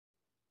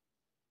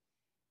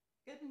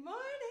Good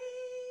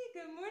morning.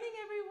 Good morning,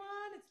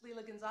 everyone. It's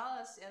Lila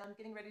Gonzalez, and I'm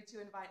getting ready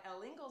to invite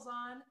Elle Ingalls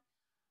on.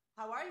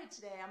 How are you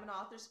today? I'm an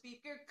author,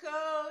 speaker,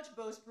 coach,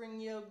 bowspring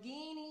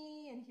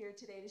yogini, and here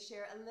today to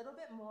share a little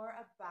bit more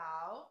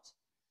about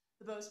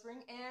the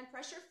bowspring and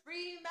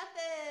pressure-free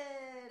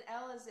method.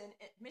 Elle is in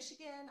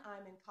Michigan.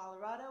 I'm in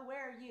Colorado.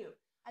 Where are you?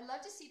 I'd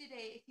love to see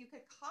today if you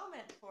could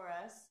comment for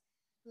us.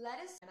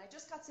 And I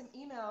just got some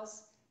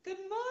emails. Good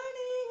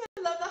morning.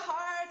 I love the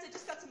hearts. I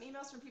just got some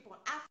emails from people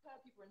in Africa,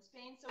 people in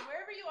Spain. So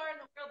wherever you are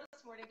in the world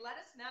this morning, let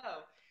us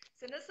know.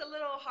 Send us a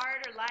little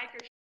heart or like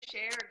or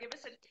share or give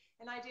us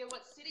an idea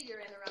what city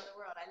you're in around the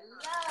world. I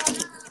love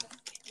it.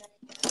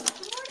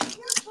 Good morning,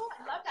 beautiful.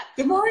 I love that.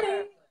 Good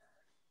morning.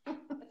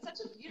 It's such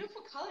a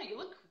beautiful color. You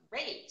look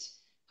great.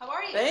 How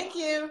are you? Thank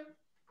you.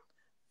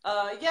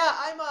 Yeah,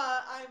 I'm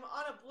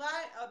on a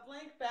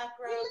blank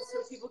background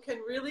so people can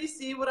really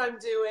see what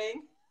I'm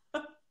doing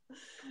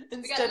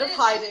instead of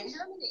hiding.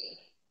 Germany.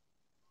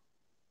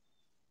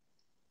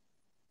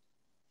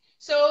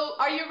 So,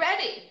 are you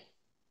ready?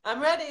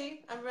 I'm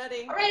ready. I'm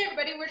ready. All right,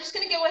 everybody, we're just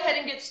going to go ahead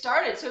and get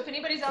started. So if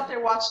anybody's out there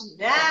watching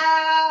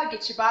now,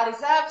 get your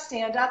bodies up,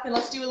 stand up, and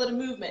let's do a little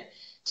movement.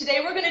 Today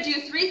we're going to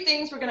do 3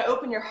 things. We're going to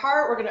open your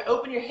heart, we're going to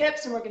open your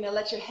hips, and we're going to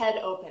let your head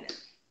open.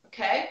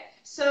 Okay?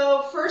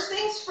 So first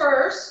things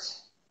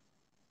first,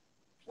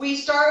 we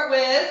start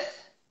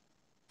with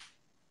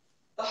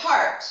the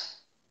heart,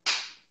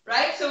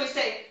 right? So we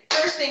say,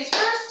 first things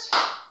first,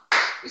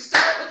 we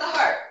start with the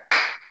heart.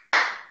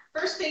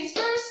 First things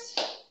first,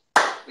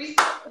 we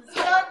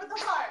start with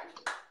the heart.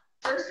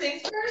 First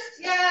things first,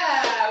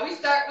 yeah, we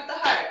start with the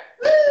heart.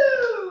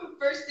 Woo!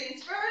 First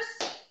things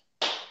first,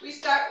 we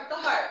start with the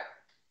heart.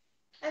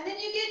 And then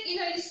you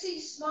get, you see,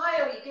 you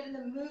smile, you get in the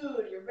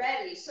mood, you're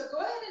ready. So go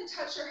ahead and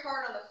touch your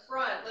heart on the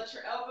front. Let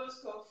your elbows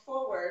go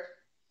forward.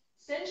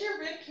 Send your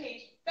rib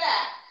cage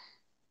back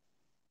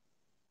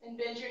and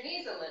bend your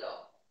knees a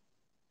little.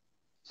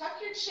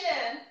 Tuck your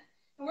chin,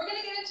 and we're going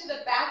to get into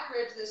the back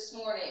ribs this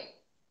morning.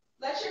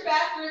 Let your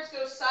back ribs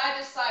go side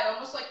to side,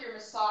 almost like you're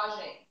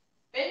massaging.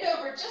 Bend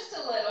over just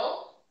a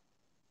little.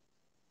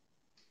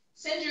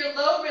 Send your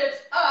low ribs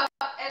up,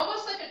 and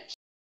almost like a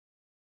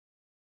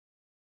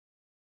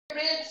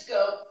ribs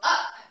go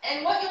up.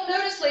 And what you'll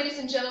notice, ladies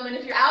and gentlemen,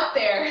 if you're out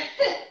there,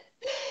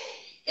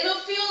 it'll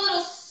feel a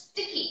little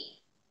sticky.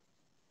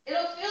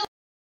 It'll feel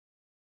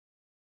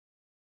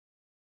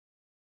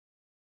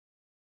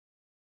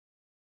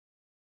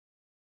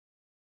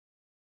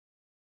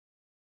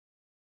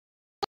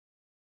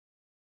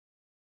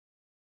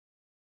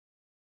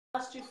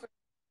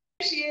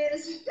There she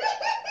is.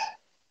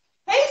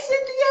 Hey,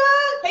 Cynthia.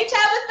 Hey,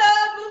 Tabitha.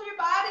 Move your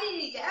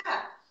body.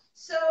 Yeah.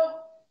 So,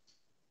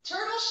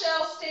 turtle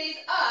shell stays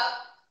up.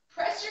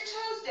 Press your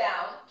toes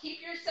down.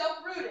 Keep yourself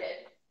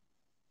rooted.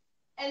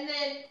 And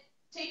then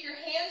take your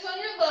hands on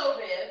your low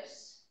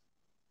ribs.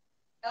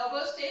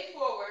 Elbows stay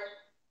forward.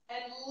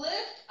 And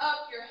lift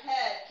up your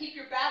head. Keep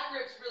your back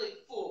ribs really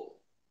full.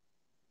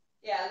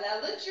 Yeah,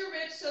 now lift your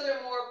ribs so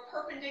they're more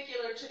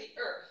perpendicular to the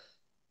earth.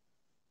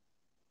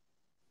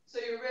 So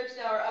your ribs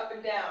now are up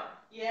and down.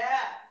 Yeah.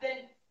 Then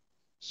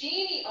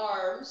genie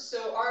arms.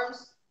 So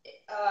arms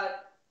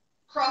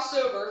cross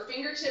over,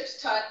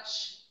 fingertips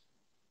touch.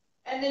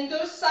 And then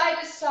go side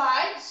to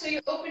side. So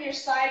you open your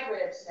side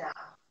ribs now.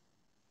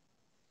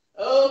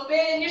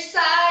 Open your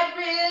side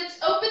ribs.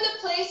 Open the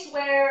place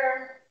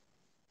where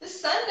the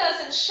sun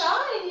doesn't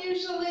shine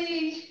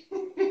usually.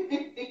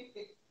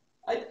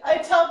 I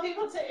tell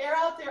people to air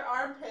out their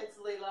armpits,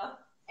 Lila.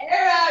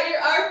 Air out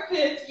your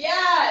armpits.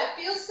 Yeah, it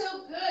feels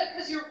so good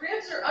because your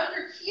ribs are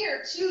under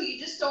here too. You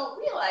just don't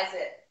realize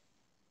it.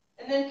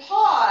 And then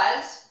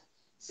pause.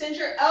 Send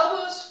your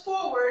elbows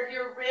forward,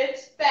 your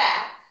ribs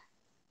back.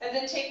 And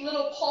then take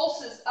little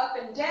pulses up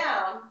and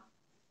down.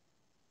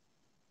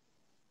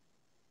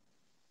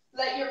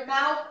 Let your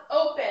mouth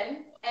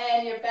open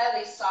and your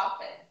belly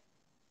soften.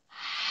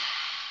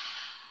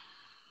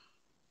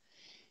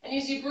 And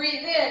as you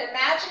breathe in,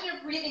 imagine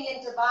you're breathing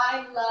in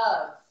divine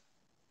love.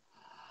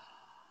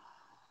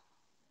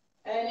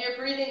 And you're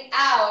breathing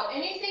out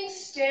anything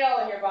stale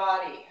in your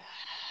body.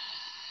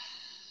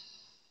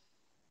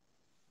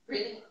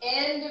 Breathing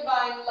in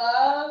divine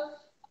love.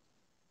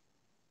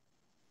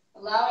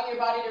 Allowing your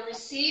body to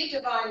receive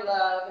divine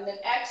love. And then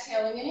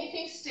exhaling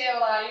anything stale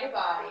out of your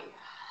body.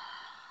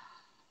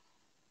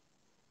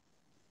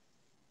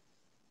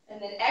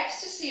 And then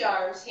ecstasy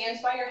arms, hands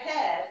by your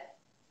head.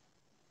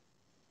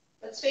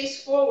 Let's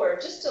face forward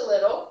just a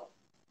little.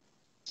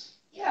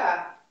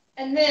 Yeah.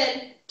 And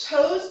then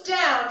toes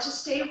down to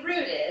stay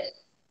rooted.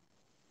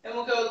 And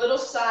we'll go a little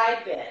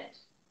side bend.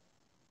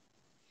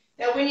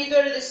 Now when you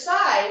go to the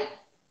side,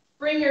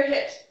 bring your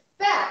hips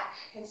back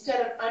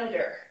instead of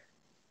under.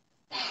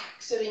 Back,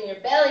 so then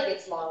your belly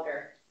gets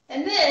longer.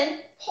 And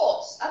then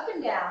pulse up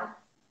and down.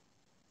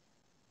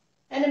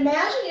 And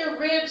imagine your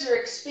ribs are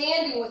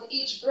expanding with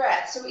each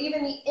breath. So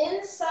even the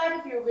inside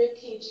of your rib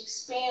cage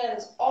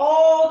expands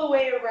all the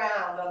way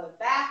around on the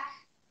back,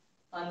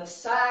 on the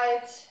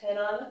sides, and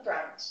on the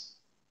front.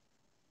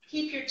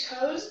 Keep your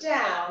toes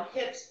down,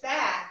 hips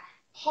back,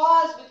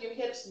 Pause with your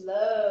hips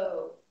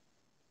low.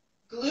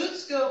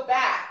 Glutes go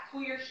back.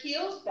 Pull your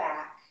heels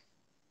back.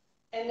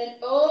 And then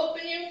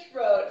open your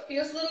throat. It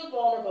feels a little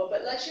vulnerable,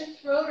 but let your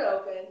throat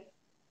open.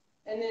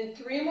 And then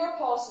 3 more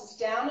pulses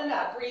down and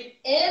up. Breathe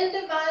in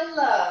divine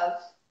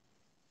love.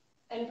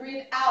 And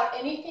breathe out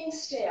anything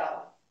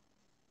stale.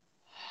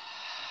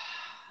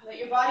 Let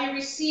your body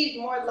receive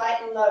more light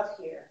and love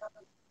here.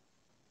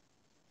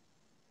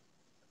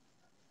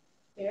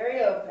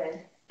 Very open.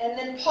 And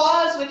then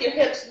pause with your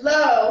hips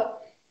low.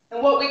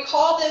 And what we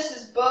call this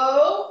is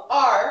bow,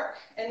 arc,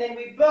 and then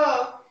we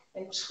bow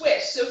and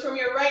twist. So from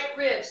your right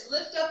ribs,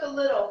 lift up a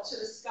little to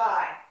the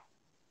sky.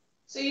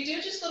 So you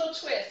do just a little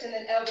twist, and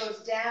then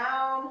elbows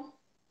down,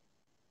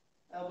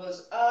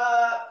 elbows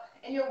up,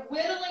 and you're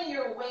whittling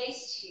your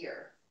waist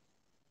here.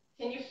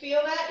 Can you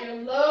feel that? Your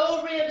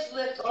low ribs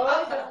lift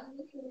up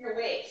from your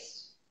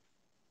waist.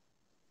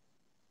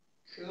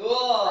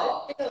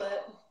 Cool. I feel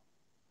it.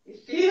 You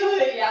feel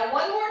it? Yeah,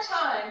 one more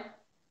time.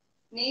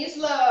 Knees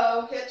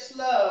low, hips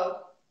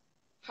low,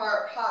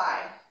 heart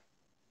high.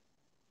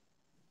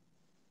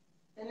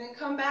 And then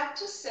come back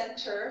to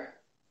center.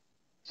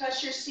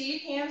 Touch your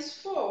seat, hands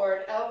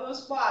forward,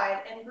 elbows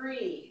wide, and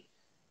breathe.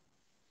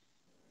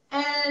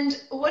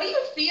 And what do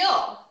you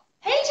feel?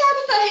 Hey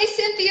Tabitha, hey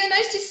Cynthia,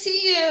 nice to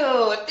see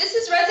you. If this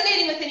is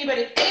resonating with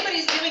anybody, if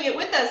anybody's doing it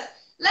with us,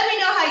 let me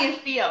know how you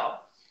feel.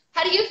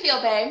 How do you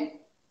feel, babe?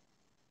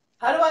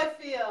 How do I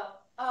feel?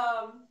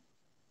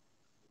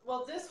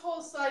 Well, this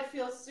whole side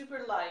feels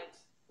super light,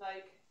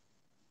 like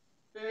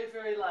very,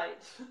 very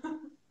light.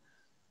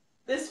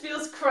 This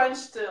feels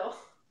crunched still.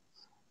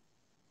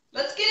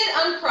 Let's get it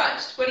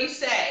uncrunched. What do you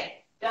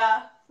say?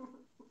 Yeah.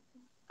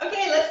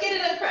 Okay, let's get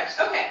it uncrunched.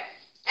 Okay,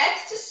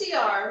 ecstasy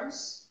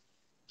arms,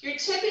 your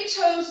tippy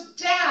toes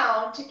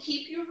down to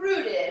keep you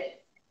rooted.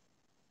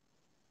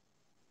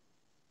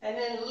 And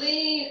then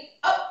lean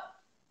up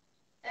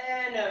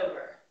and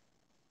over.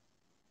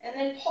 And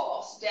then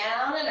pulse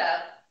down and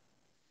up.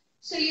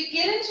 So you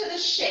get into the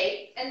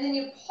shape, and then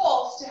you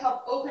pulse to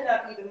help open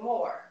up even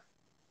more.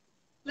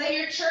 Let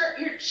your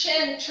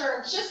chin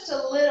turn just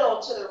a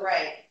little to the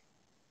right.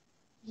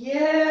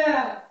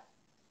 Yeah.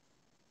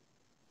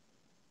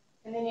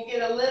 And then you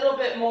get a little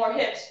bit more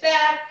hips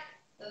back,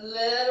 a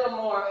little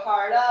more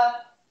heart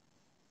up.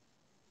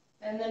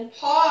 And then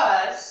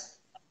pause.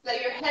 Let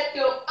your head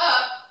go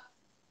up,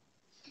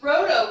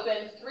 throat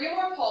open, 3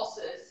 more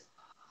pulses.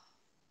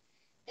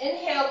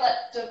 Inhale,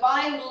 let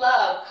divine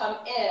love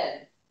come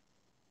in.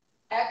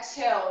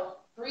 Exhale,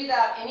 breathe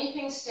out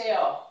anything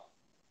stale.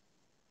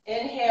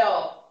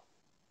 Inhale,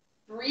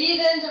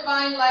 breathe in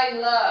divine light and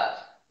love.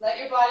 Let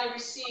your body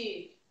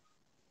receive.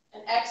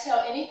 And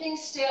exhale anything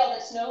stale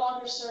that's no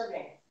longer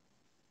serving.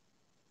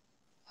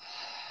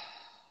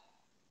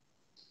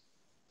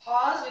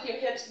 Pause with your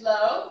hips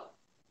low,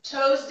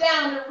 toes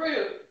down to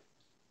root.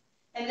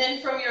 And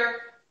then from your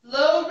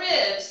low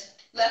ribs,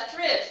 left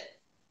rib,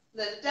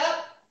 lift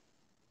up.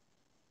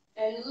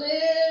 And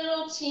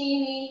little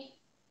teeny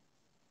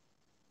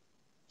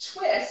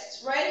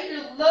twists right at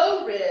your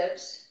low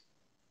ribs,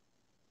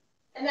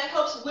 and that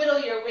helps whittle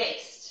your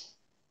waist.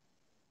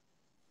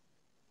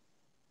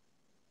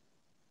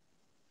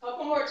 A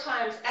couple more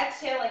times,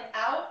 exhaling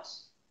out,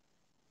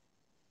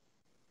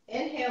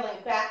 inhaling,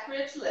 back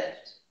ribs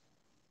lift,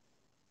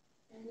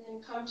 and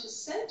then come to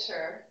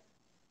center.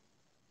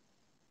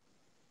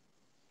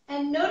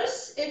 And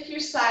notice if your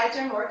sides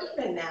are more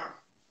even now.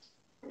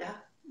 Yeah.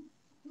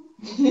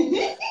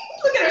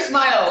 Look at her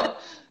smile.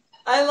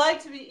 I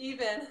like to be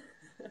even.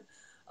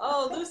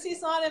 Oh,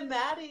 Lucy's on and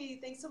Maddie,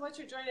 thanks so much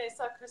for joining. I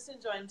saw Kristen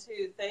join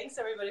too. Thanks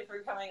everybody for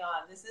coming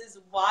on. This is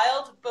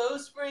Wild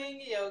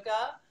Bowspring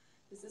Yoga.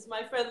 This is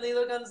my friend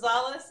Lila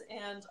Gonzalez,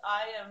 and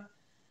I am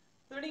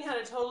learning how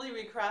to totally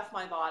recraft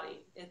my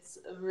body. It's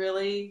a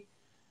really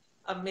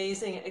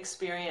amazing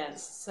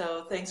experience.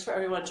 So thanks for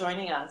everyone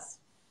joining us.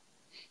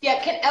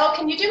 Yeah,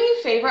 can you do me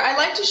a favor? I'd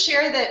like to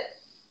share that,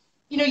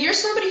 you know, you're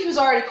somebody who's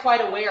already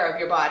quite aware of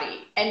your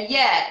body, and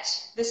yet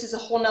this is a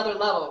whole nother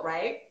level,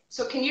 right?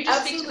 So can you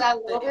just speak to that a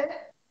little bit?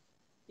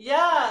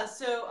 Yeah,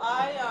 so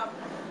I've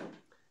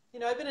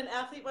been an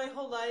athlete my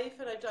whole life,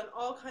 and I've done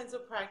all kinds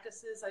of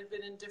practices. I've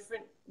been in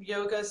different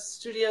yoga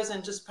studios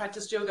and just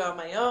practiced yoga on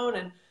my own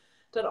and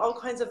done all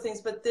kinds of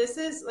things. But this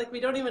is like, we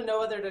don't even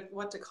know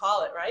what to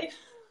call it, right?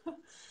 But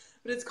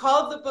it's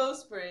called the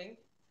bowspring.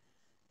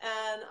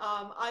 And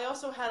I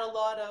also had a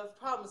lot of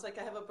problems. Like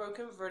I have a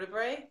broken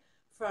vertebrae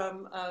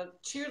from a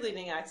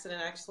cheerleading accident,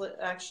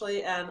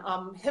 actually, and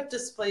hip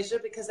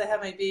dysplasia because I had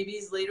my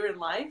babies later in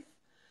life.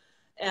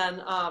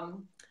 And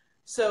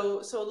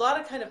so a lot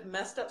of kind of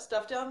messed up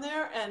stuff down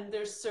there. And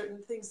there's certain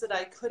things that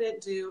I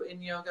couldn't do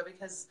in yoga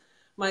because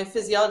my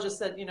physiologist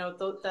said, you know,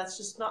 that's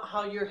just not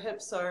how your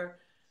hips are.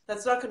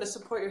 That's not going to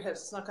support your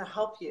hips. It's not going to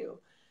help you.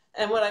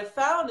 And what I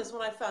found is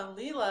when I found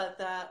Lila,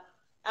 that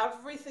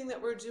everything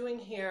that we're doing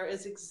here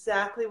is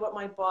exactly what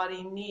my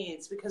body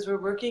needs because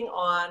we're working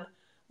on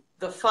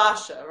the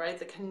fascia, right?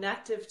 The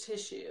connective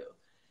tissue.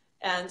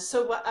 And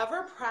so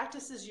whatever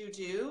practices you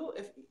do,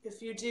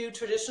 if you do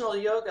traditional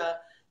yoga,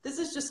 this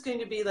is just going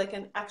to be like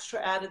an extra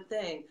added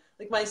thing.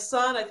 Like my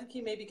son, I think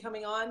he may be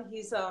coming on.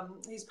 He's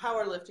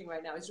powerlifting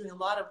right now. He's doing a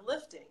lot of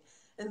lifting,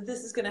 and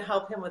this is going to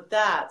help him with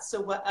that. So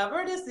whatever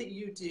it is that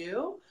you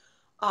do,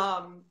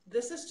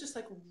 this is just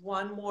like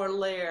one more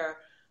layer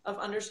of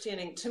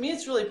understanding. To me,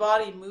 it's really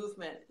body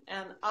movement,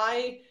 and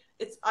I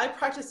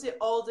practice it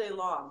all day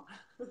long.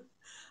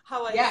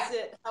 How I Yeah.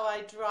 sit, how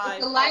I drive,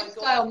 It's a how I go.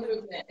 lifestyle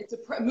movement.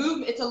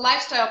 Movement. It's a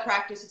lifestyle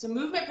practice. It's a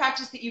movement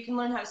practice that you can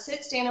learn how to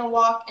sit, stand, and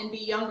walk, and be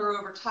younger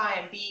over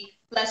time, be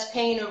less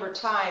pain over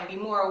time, be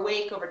more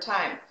awake over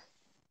time.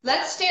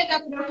 Let's stand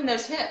up and open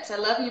those hips. I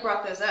love you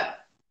brought those up.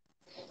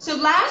 So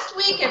last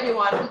week,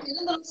 everyone, we did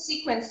a little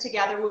sequence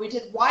together where we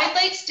did wide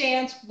leg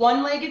stance,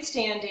 one-legged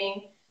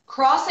standing,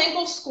 cross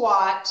ankle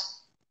squat,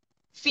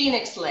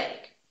 phoenix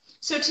leg.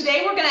 So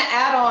today we're going to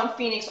add on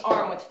phoenix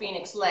arm with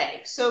phoenix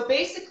leg. So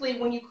basically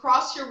when you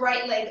cross your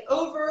right leg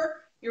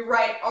over, your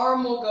right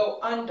arm will go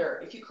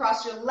under. If you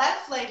cross your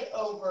left leg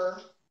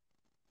over,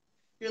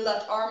 your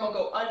left arm will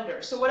go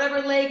under. So whatever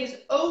leg is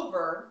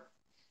over,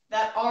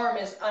 that arm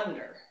is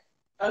under.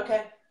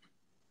 Okay.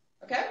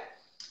 Okay?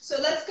 So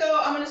let's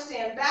go. I'm going to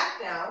stand back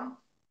now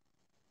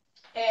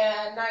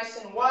and nice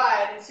and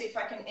wide and see if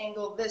I can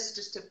angle this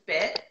just a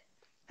bit.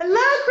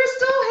 Hello,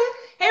 Crystal.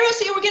 Hey,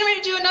 Rosie, we're getting ready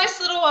to do a nice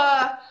little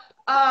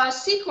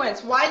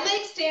sequence. Wide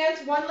leg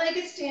stance,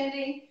 one-legged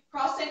standing,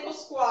 cross ankle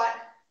squat,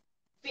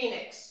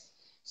 phoenix.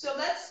 So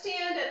let's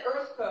stand at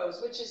earth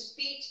pose, which is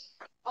feet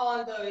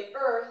on the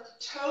earth,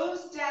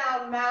 toes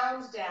down,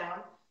 mounds down.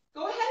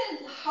 Go ahead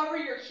and hover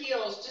your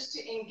heels just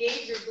to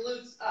engage your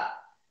glutes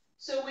up.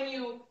 So when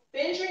you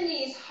bend your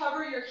knees,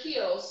 hover your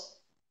heels,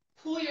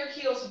 pull your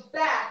heels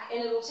back,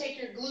 and it'll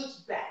take your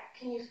glutes back.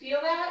 Can you feel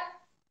that?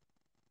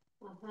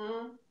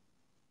 Mm-hmm.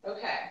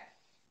 Okay.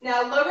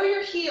 Now lower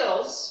your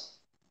heels.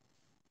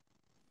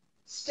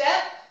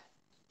 Step,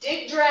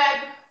 dig,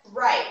 drag,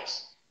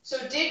 right. So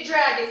dig,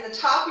 drag is the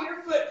top of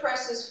your foot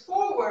presses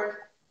forward,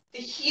 the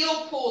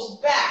heel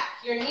pulls back.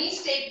 Your knees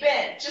stay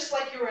bent, just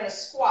like you were in a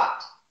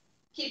squat.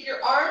 Keep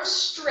your arms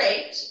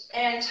straight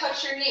and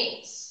touch your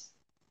knees.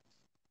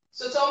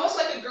 So it's almost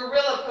like a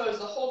gorilla pose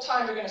the whole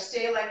time. You're going to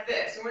stay like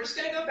this. And we're just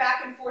going to go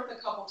back and forth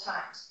a couple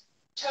times.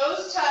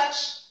 Toes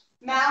touch,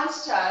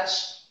 mounds touch,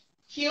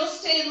 heels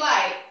stay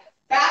light,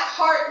 back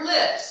heart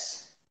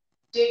lifts,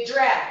 dig,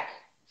 drag.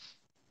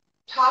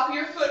 Top of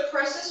your foot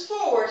presses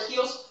forward,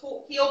 heel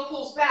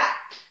pulls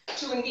back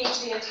to engage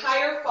the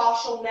entire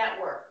fascial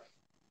network.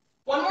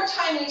 One more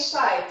time each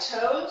side.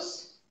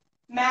 Toes,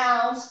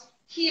 mounds,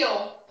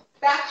 heel,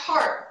 back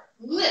heart,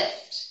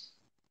 lift,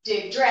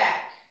 dig,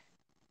 drag.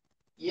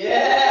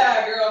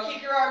 Yeah, girl,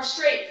 keep your arms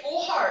straight,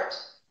 full heart.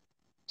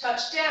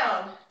 Touch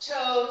down,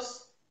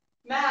 toes,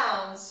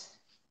 mounds,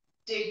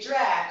 dig,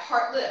 drag,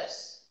 heart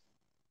lifts.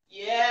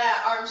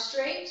 Yeah, arms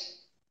straight,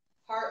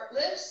 heart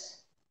lifts.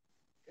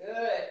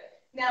 Good.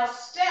 Now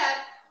step,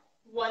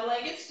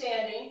 one-legged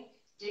standing,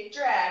 dig,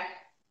 drag.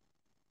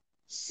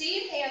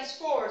 Seed hands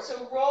forward,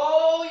 so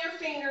roll your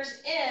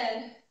fingers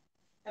in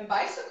and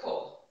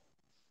bicycle.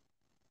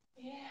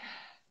 Yeah.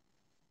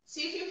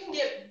 See if you can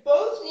get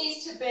both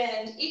knees to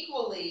bend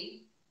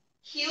equally.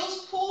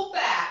 Heels pull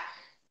back,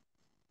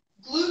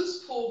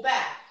 glutes pull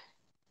back,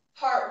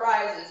 heart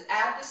rises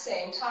at the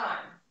same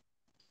time.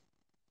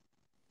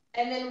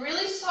 And then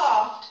really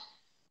soft,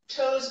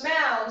 toes,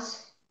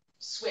 mounds,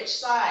 switch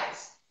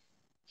sides.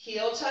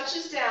 Heel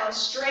touches down,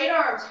 straight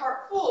arms,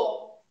 heart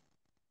full.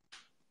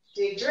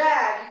 Dig,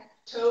 drag,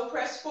 toe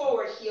press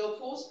forward, heel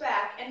pulls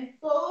back, and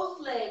both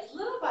legs,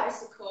 little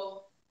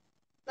bicycle.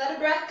 Let a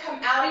breath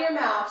come out of your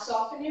mouth,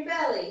 soften your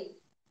belly.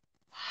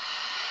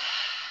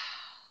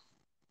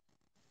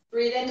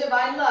 Breathe in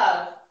divine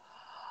love.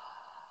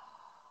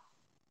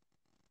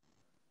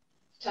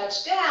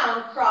 Touch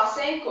down, cross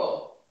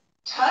ankle.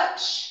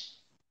 Touch,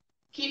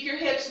 keep your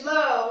hips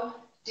low,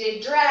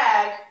 dig,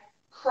 drag,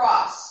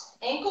 cross.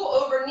 Ankle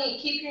over knee,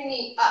 keep your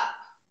knee up.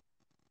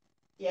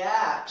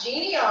 Yeah,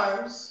 genie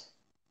arms.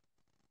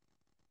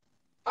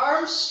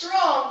 Arms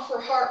strong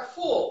for heart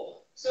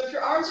full. So if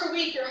your arms are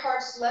weak, your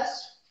heart's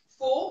less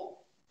full.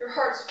 Your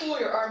heart's full,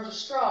 your arms are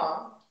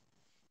strong.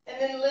 And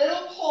then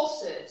little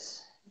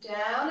pulses,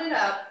 down and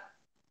up.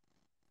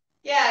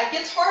 Yeah, it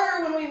gets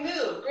harder when we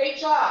move. Great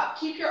job.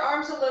 Keep your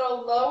arms a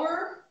little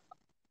lower,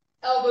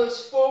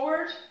 elbows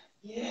forward.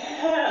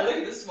 Yeah, look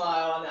at the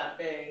smile on that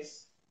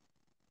face.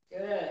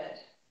 Good.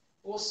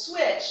 We'll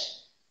switch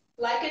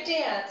like a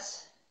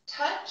dance.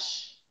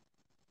 Touch,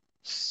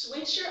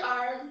 switch your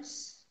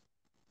arms,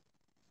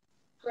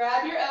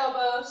 grab your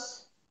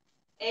elbows,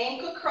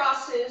 ankle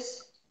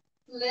crosses,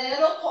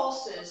 little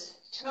pulses,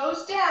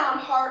 toes down,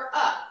 heart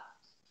up.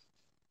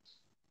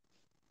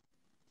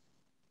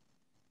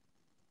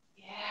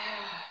 Yeah,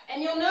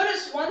 and you'll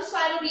notice one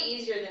side will be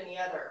easier than the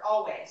other,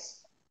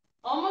 always,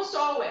 almost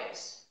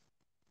always.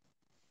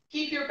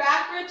 Keep your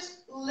back ribs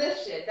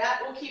lifted.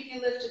 That will keep you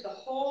lifted the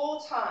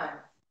whole time.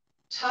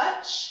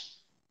 Touch,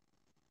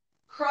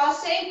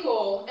 cross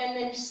ankle, and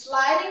then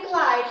slide and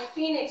glide,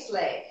 phoenix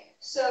leg.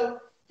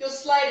 So you'll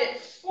slide it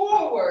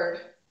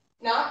forward,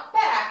 not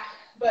back,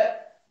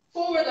 but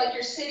forward like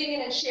you're sitting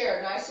in a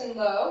chair, nice and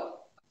low.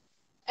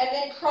 And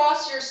then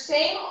cross your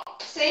same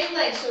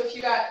leg. So if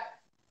you got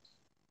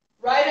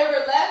right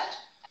over left,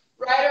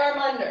 right arm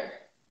under.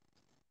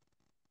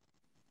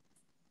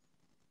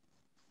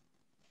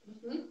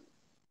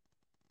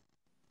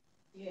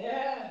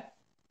 Yeah.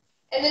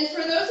 And then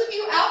for those of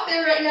you out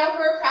there right now who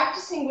are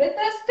practicing with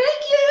us,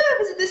 thank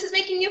you. This is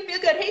making you feel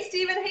good. Hey,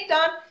 Stephen. Hey,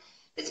 Don.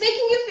 It's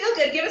making you feel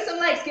good. Give us some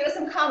likes. Give us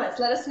some comments.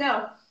 Let us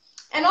know.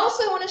 And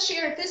also I want to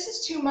share, if this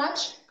is too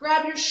much,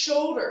 grab your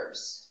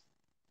shoulders.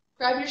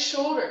 Grab your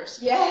shoulders.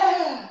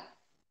 Yeah.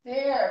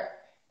 There.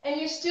 And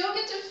you still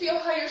get to feel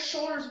how your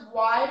shoulders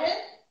widen.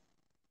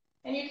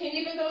 And you can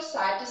even go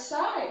side to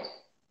side.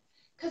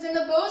 Because in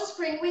the bow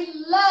spring, we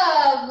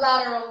love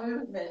lateral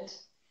movement.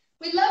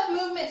 We love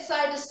movement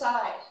side to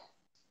side.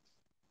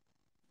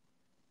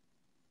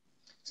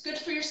 It's good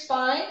for your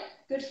spine,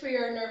 good for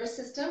your nervous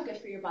system, good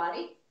for your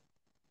body.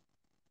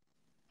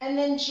 And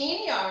then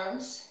genie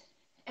arms,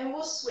 and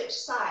we'll switch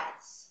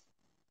sides.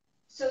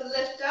 So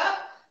lift up,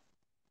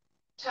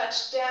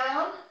 touch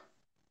down.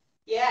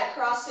 Yeah,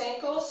 cross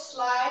ankles,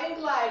 slide and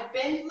glide,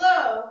 bend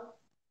low.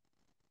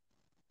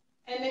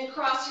 And then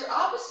cross your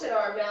opposite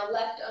arm now,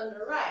 left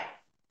under right.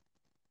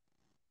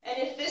 And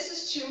if this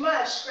is too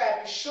much, grab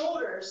your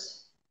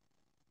shoulders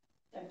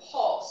and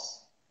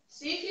pulse.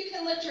 See if you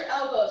can lift your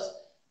elbows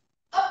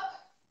up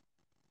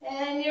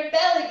and your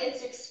belly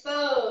gets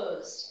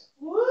exposed.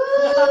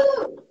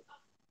 Woo!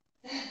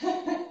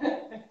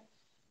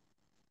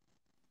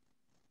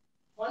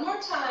 One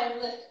more time,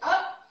 lift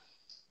up.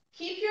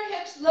 Keep your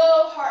hips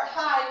low, heart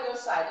high, and go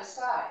side to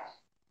side.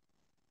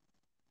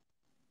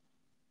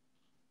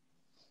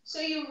 So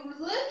you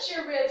lift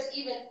your ribs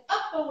even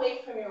up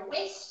away from your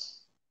waist.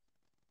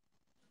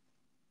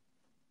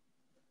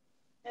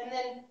 And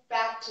then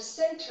back to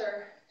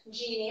center,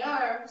 genie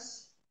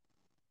arms,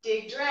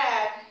 dig,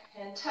 drag,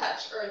 and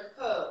touch, earth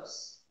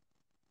pose.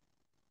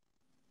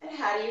 And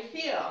how do you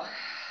feel?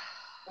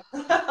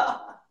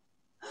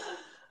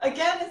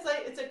 Again,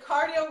 it's a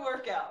cardio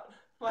workout.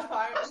 My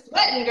heart I'm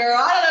sweating, girl.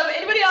 I don't know,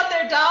 anybody out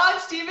there, Don,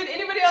 Steven,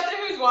 anybody out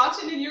there who's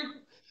watching and you're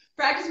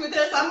practicing with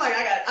us, I'm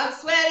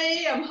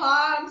sweaty, I'm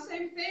hot, I'm the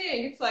same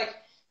thing. It's like,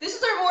 this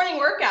is our morning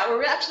workout.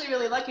 We're actually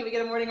really lucky we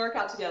get a morning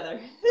workout together.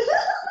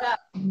 Yeah,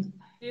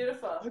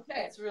 beautiful.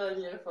 Okay. It's really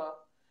beautiful.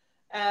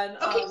 And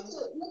okay,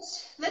 so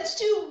let's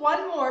do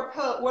one more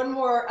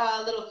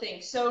little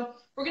thing. So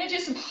we're gonna do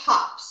some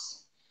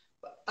hops.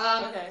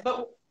 Okay.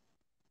 But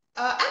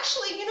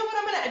actually, you know what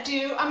I'm gonna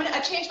do? I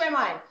changed my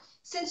mind.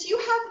 Since you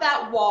have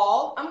that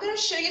wall, I'm gonna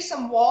show you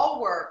some wall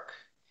work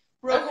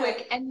real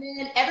quick, and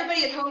then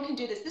everybody at home can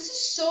do this. This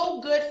is so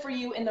good for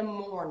you in the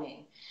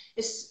morning,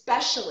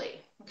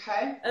 especially.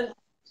 Okay. And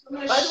so I'm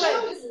gonna by the show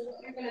way, you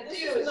what you're gonna this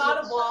do. is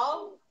not a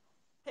wall.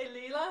 Hey,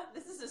 Lila,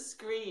 this is a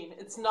screen.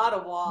 It's not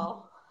a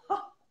wall.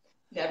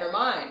 Never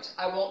mind.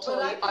 I won't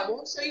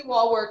show you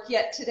wall work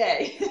yet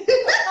today.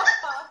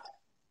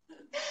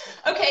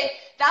 Okay,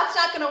 that's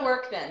not going to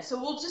work then. So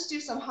we'll just do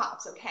some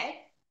hops,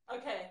 okay?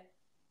 Okay.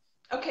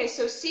 Okay,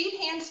 so seat,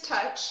 hands,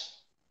 touch.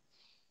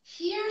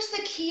 Here's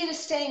the key to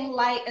staying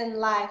light in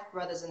life,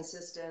 brothers and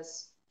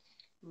sisters.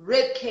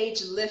 Rib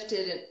cage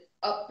lifted and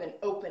up and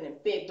open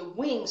and big. The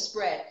wings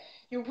spread.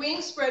 Your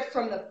wings spread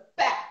from the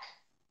back,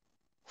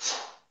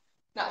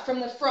 not from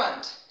the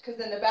front, because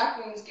then the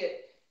back wings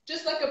get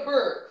just like a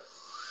bird.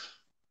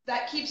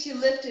 That keeps you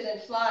lifted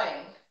and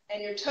flying,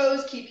 and your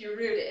toes keep you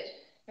rooted,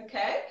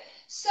 okay?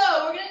 So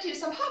we're going to do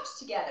some hops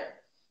together,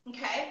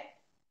 okay?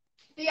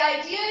 The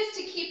idea is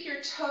to keep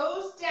your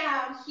toes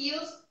down,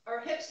 heels or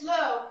hips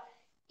low,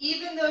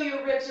 even though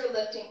your ribs are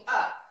lifting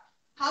up.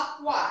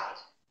 Hop wide.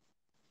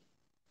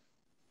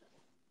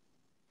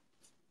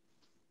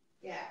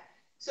 Yeah.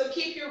 So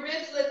keep your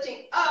ribs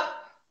lifting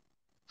up,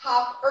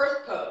 hop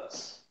earth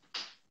pose.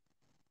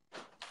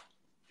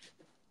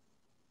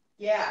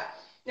 Yeah.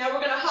 Now we're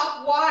going to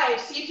hop wide.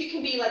 See if you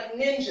can be like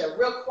ninja,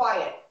 real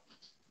quiet.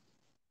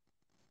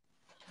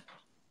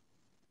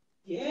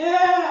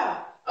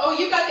 Yeah. Oh,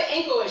 you got the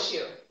ankle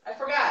issue. I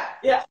forgot.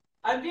 Yeah,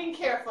 I'm being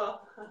careful.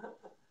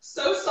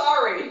 So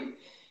sorry.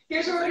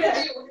 Here's what we're going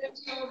to do. We're going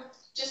to do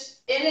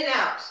just in and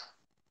out.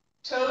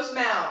 Toes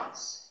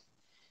mounds.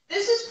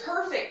 This is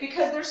perfect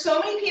because there's so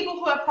many people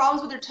who have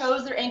problems with their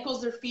toes, their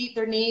ankles, their feet,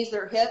 their knees,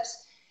 their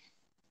hips,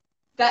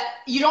 that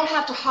you don't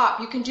have to hop.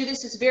 You can do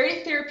this. It's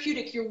very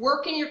therapeutic. You're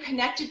working your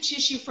connective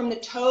tissue from the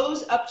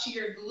toes up to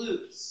your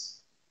glutes.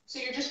 So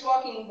you're just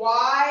walking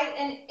wide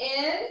and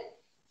in,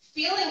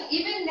 feeling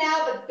even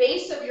now the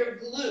base of your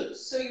glutes.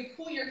 So you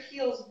pull your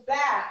heels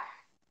back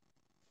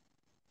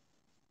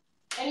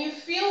and you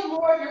feel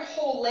more of your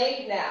whole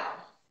leg now.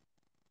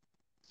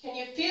 Can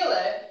you feel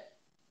it?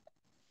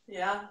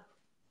 Yeah.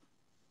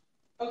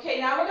 Okay,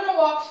 now we're going to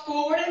walk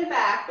forward and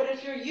back, but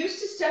if you're used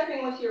to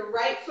stepping with your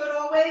right foot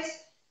always,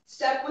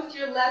 step with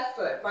your left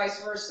foot,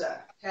 vice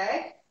versa,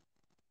 okay?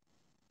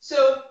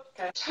 So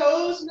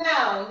toes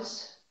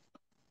mounds.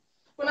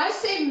 When I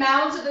say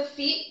mounds of the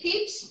feet,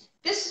 peeps,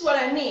 this is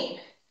what I mean.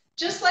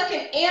 Just like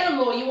an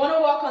animal, you want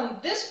to walk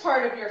on this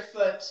part of your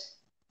foot,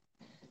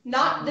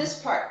 not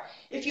this part.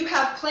 If you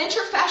have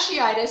plantar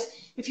fasciitis,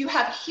 if you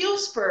have heel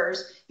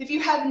spurs, if you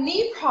have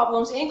knee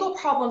problems, ankle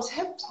problems,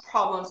 hip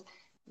problems,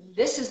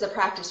 this is the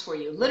practice for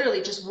you.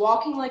 Literally just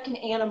walking like an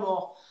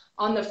animal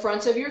on the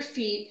fronts of your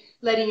feet,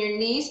 letting your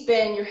knees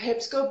bend, your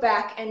hips go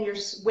back, and your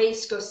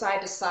waist go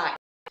side to side.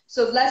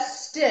 So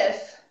less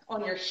stiff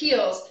on your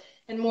heels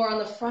and more on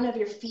the front of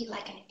your feet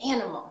like an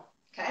animal,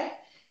 okay?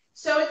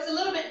 So it's a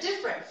little bit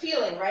different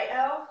feeling, right,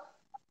 Elle?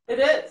 It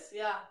is,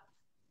 yeah.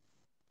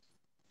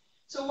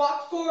 So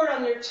walk forward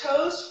on your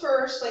toes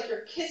first, like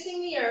you're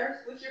kissing the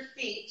earth with your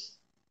feet.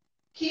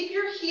 Keep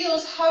your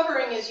heels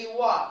hovering as you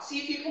walk. See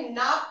if you can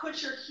not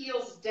put your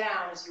heels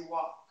down as you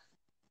walk.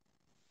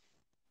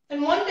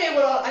 And one day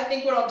I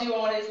think what I'll do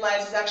on one of these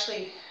lives is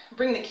actually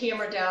bring the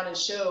camera down and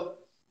show.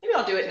 Maybe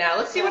I'll do it now.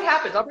 Let's see what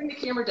happens. I'll bring the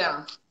camera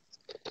down.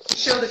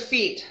 Show the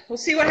feet. We'll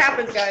see what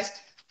happens, guys.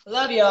 I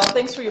love y'all.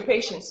 Thanks for your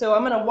patience. So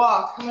I'm going to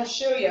walk. I'm going to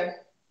show you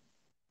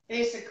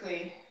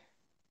basically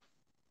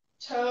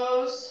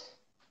toes.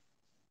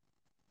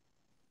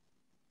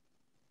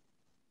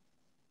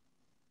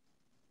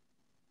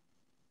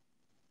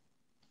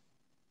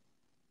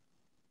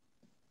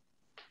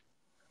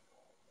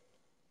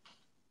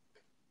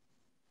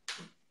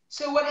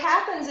 So what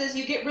happens is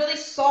you get really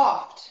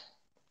soft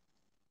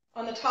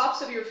on the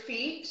tops of your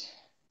feet.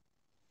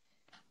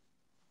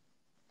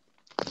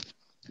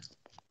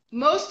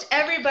 Most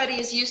everybody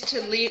is used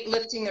to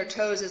lifting their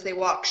toes as they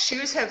walk.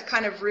 Shoes have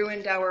kind of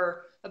ruined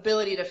our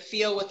ability to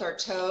feel with our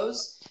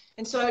toes.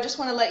 And so I just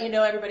want to let you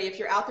know, everybody, if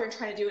you're out there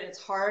trying to do it and it's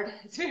hard,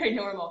 it's very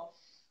normal.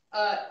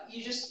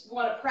 You just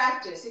want to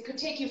practice. It could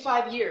take you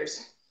 5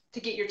 years to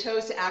get your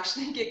toes to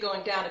actually get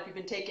going down if you've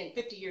been taking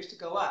 50 years to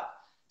go up.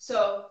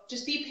 So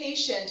just be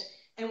patient,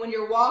 and when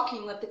you're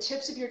walking, let the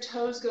tips of your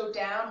toes go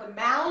down, the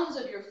mounds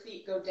of your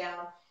feet go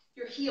down,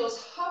 your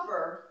heels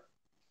hover,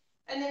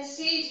 and then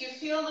see, do you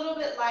feel a little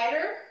bit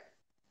lighter?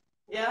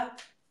 Yeah.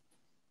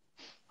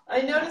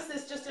 I notice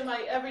this just in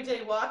my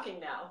everyday walking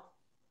now.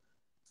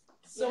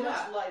 So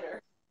much lighter.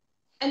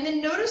 And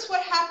then notice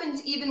what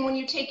happens even when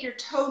you take your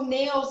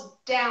toenails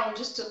down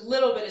just a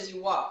little bit as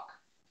you walk.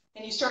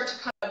 And you start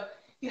to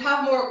you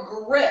have more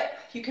grip.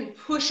 You can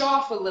push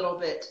off a little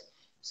bit.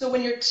 So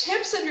when your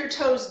tips of your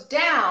toes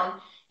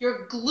down,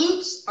 your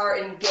glutes are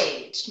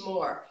engaged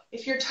more.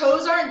 If your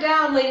toes aren't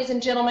down, ladies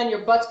and gentlemen,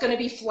 your butt's going to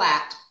be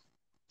flat.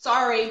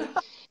 Sorry.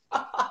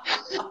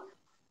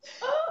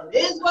 It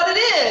is what it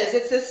is.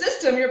 It's a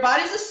system. Your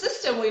body's a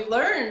system. We've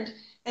learned.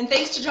 And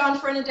thanks to John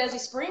Friend and Desi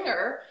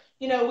Springer,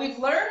 we've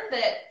learned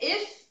that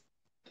if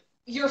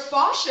your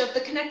fascia,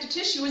 the connective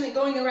tissue, isn't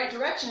going in the right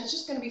direction, it's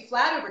just going to be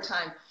flat over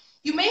time.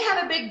 You may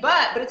have a big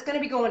butt, but it's going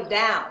to be going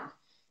down.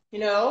 We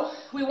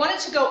want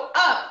it to go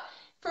up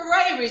for a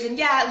variety of reasons.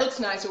 Yeah, it looks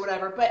nice or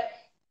whatever, but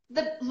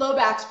the low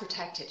back's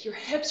protected. Your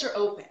hips are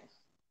open,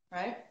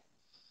 right?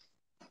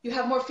 You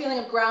have more feeling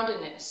of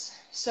groundedness.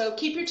 So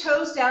keep your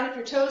toes down. If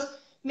your toes,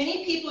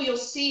 many people you'll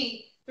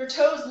see, their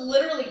toes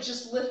literally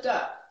just lift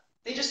up.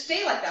 They just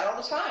stay like that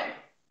all the time.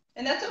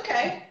 And that's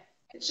okay.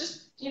 It's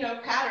just,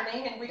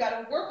 patterning, and we got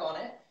to work on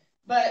it.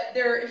 But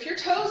if your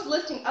toes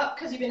lifting up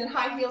because you've been in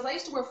high heels, I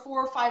used to wear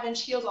 4 or 5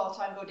 inch heels all the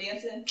time, go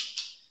dancing.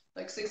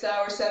 Like 6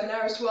 hours, 7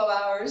 hours, 12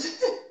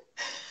 hours.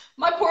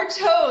 My poor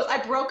toes.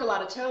 I broke a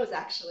lot of toes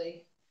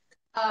actually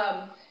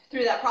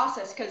through that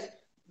process because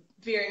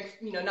veering,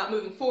 not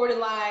moving forward in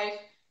life,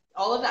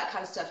 all of that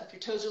kind of stuff. If your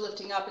toes are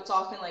lifting up, it's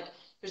often like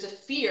there's a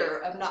fear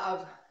of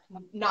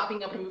not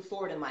being able to move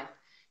forward in life.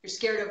 You're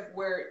scared of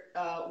where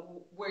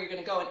you're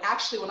going to go. And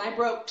actually, when I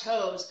broke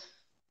toes,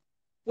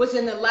 was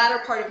in the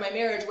latter part of my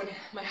marriage when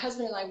my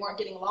husband and I weren't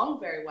getting along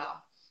very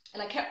well,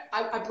 and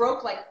I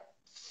broke like,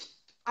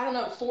 I don't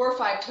know, 4 or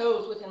 5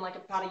 toes within like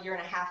about a 1.5 year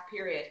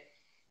period.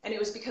 And it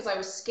was because I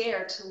was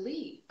scared to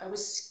leave. I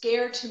was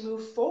scared to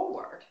move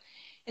forward.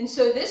 And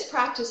so this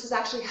practice has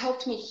actually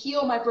helped me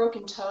heal my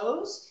broken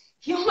toes,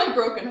 heal my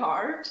broken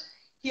heart,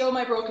 heal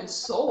my broken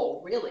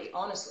soul, really,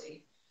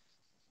 honestly.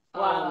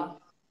 Wow.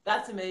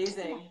 That's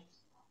amazing.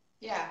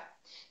 Yeah.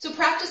 So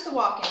practice the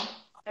walking,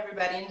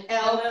 everybody. And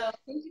Elle,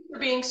 thank you for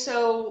being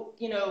so,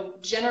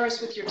 generous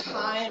with your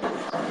time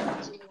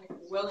and your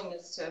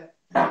willingness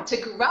to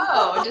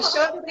grow and just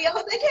show everybody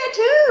else they can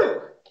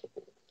too.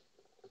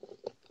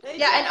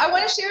 Yeah, and I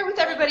want to share with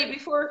everybody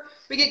before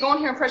we get going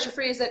here on Pressure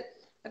Free is that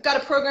I've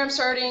got a program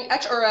starting,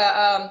 or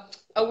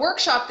a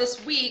workshop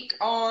this week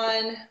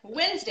on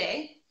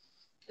Wednesday.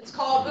 It's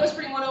called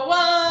Ghostwriting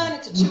 101.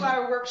 It's a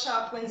 2-hour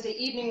workshop Wednesday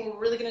evening. We're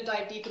really going to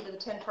dive deep into the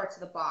 10 parts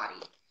of the body.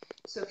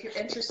 So if you're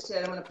interested,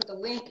 I'm going to put the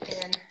link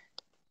in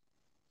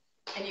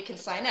and you can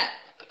sign up.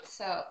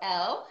 So,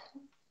 Elle,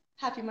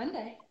 happy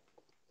Monday.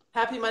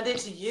 Happy Monday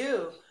to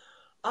you.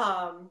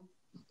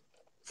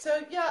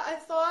 So yeah, I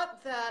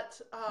thought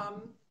that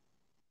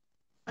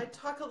I'd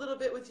talk a little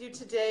bit with you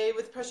today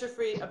with Pressure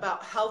Free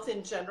about health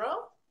in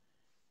general.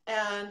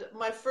 And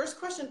my first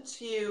question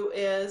to you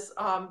is,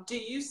 do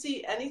you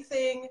see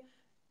anything,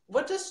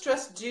 what does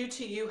stress do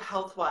to you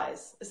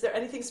health-wise? Is there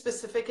anything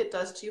specific it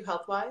does to you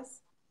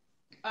health-wise?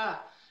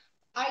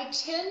 I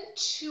tend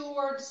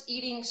towards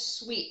eating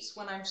sweets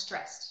when I'm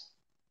stressed.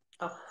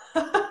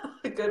 Oh,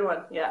 a good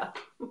one. Yeah.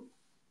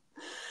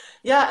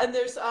 Yeah, and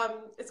there's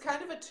it's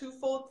kind of a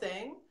twofold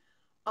thing.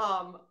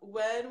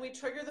 When we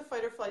trigger the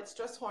fight or flight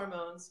stress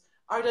hormones,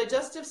 our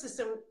digestive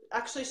system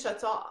actually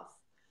shuts off.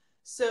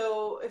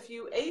 So if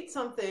you ate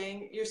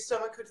something, your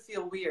stomach could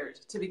feel weird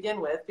to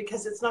begin with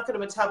because it's not going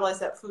to metabolize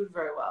that food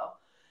very well.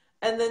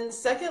 And then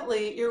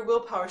secondly, your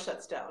willpower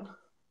shuts down.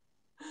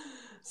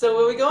 So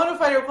when we go into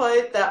fight or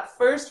flight, that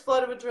first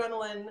flood of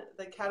adrenaline,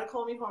 the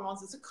catecholamine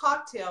hormones, it's a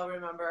cocktail,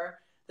 remember,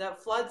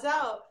 that floods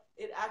out.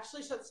 It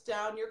actually shuts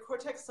down your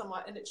cortex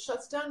somewhat, and it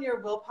shuts down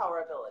your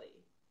willpower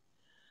ability.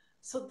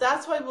 So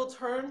that's why we'll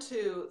turn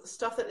to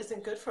stuff that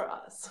isn't good for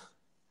us.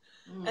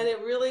 And it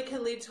really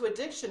can lead to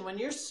addiction. When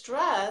you're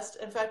stressed,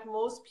 in fact,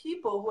 most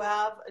people who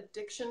have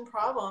addiction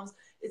problems,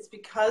 it's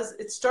because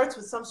it starts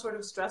with some sort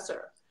of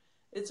stressor.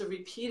 It's a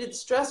repeated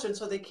stressor, and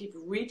so they keep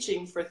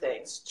reaching for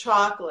things,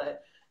 chocolate,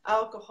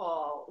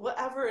 alcohol,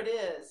 whatever it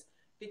is,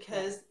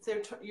 because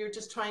you're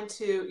just trying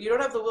to, you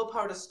don't have the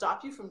willpower to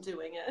stop you from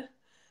doing it,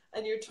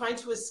 and you're trying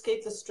to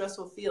escape the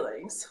stressful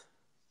feelings.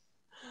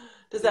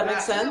 Does that make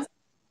sense?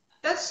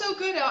 That's so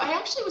good. I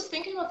actually was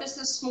thinking about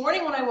this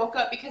morning when I woke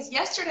up because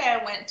yesterday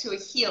I went to a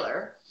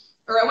healer,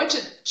 or I went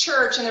to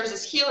church and there was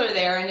this healer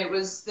there and it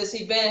was this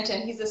event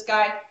and he's this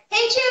guy,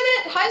 hey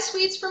Janet, hi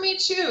sweets for me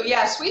too.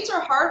 Yeah, sweets are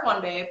a hard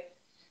one, babe.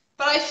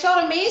 But I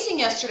felt amazing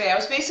yesterday. I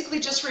was basically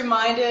just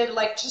reminded,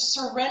 like, just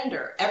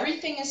surrender.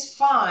 Everything is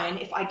fine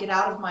if I get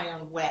out of my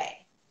own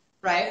way,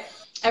 right?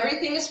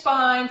 Everything is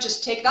fine.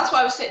 Just take, that's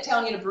why I was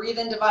telling you to breathe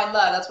in divine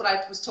love. That's what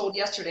I was told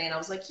yesterday. And I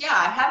was like, yeah,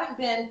 I've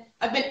been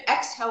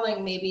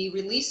exhaling, maybe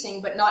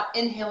releasing, but not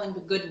inhaling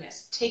the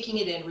goodness, taking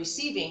it in,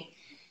 receiving.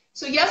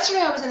 So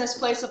yesterday I was in this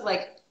place of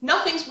like,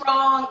 nothing's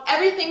wrong.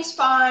 Everything's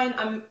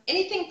fine.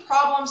 Anything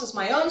problems is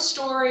my own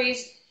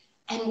stories.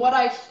 And what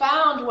I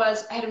found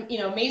was I had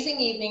an amazing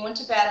evening, went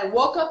to bed. I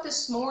woke up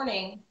this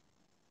morning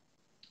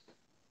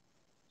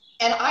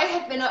and I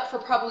had been up for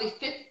probably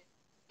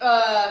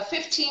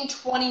 15,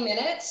 20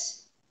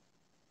 minutes.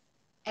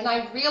 And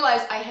I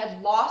realized I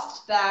had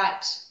lost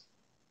that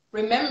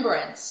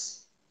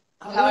remembrance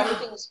of how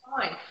everything was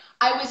fine.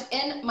 I was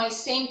in my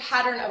same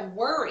pattern of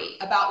worry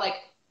about like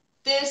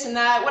this and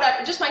that,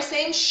 whatever, just my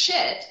same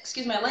shit,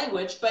 excuse my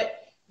language, but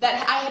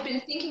that I had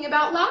been thinking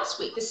about last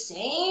week, the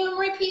same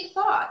repeat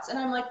thoughts. And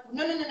I'm like,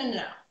 no, no, no, no,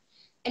 no.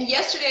 And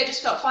yesterday I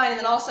just felt fine. And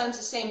then all of a sudden it's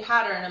the same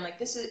pattern. And I'm like,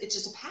 it's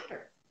just a pattern.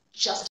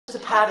 Just a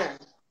pattern.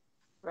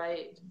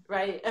 Right,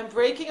 right. And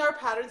breaking our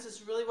patterns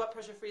is really what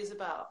Pressure Free is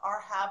about,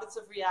 our habits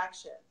of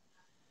reaction.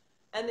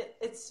 And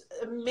it's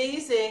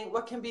amazing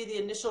what can be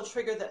the initial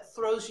trigger that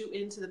throws you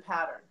into the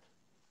pattern.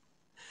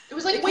 It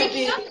was like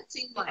waking up, it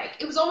seemed like.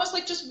 It was almost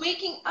like just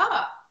waking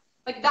up.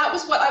 Like that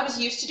was what I was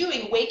used to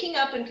doing, waking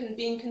up and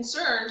being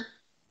concerned.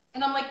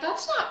 And I'm like,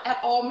 that's not at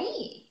all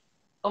me.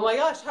 Oh my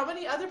gosh, how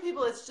many other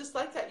people, it's just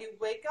like that. You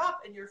wake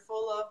up and you're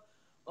full of,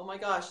 oh my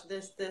gosh,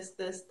 this.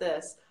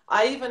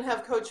 I even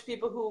have coached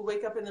people who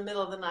wake up in the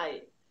middle of the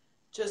night,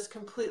 just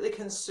completely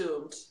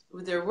consumed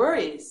with their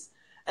worries.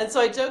 And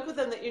so I joke with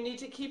them that you need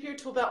to keep your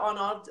tool belt on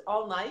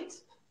all night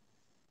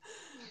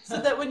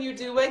so that when you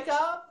do wake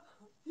up,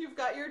 you've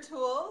got your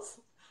tools,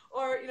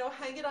 or,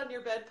 hang it on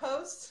your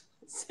bedpost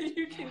so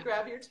you can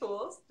grab your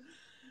tools.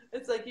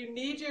 It's like you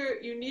need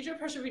your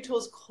Pressure Free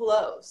tools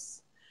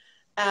close.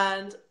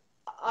 And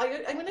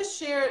I'm going to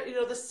share,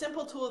 the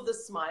simple tool of the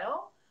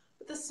smile.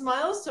 But the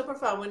smile is so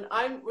profound.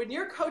 When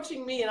you're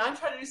coaching me and I'm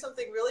trying to do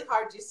something really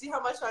hard, do you see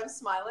how much I'm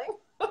smiling?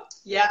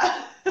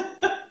 Yeah.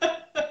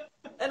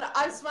 And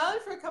I'm smiling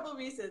for a couple of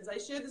reasons. I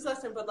shared this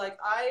last time, but like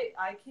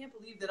I can't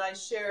believe that I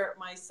share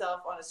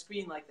myself on a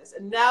screen like this.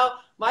 And now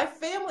my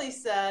family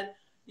said,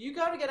 you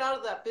got to get out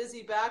of that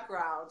busy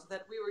background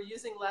that we were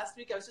using last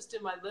week. I was just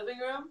in my living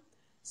room.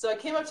 So I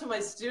came up to my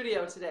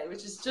studio today,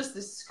 which is just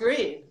the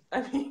screen.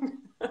 I mean,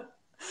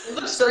 it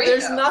looks so great,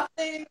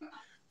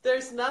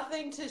 there's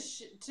nothing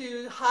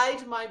to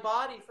hide my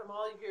body from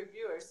all of your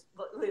viewers,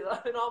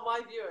 Lila, and all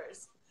my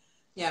viewers.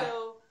 Yeah.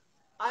 So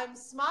I'm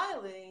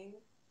smiling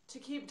to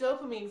keep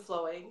dopamine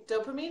flowing.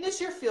 Dopamine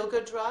is your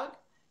feel-good drug,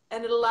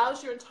 and it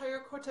allows your entire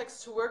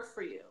cortex to work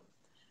for you.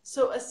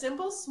 So a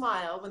simple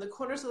smile, when the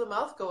corners of the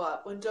mouth go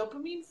up, when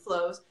dopamine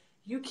flows,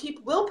 you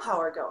keep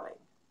willpower going.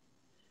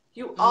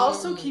 You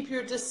also keep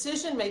your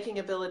decision-making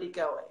ability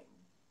going.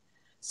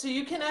 So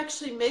you can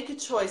actually make a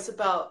choice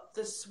about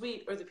the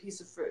sweet or the piece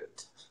of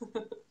fruit.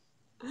 You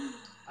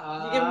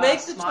can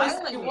make the choice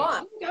that you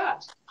want. Oh my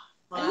gosh.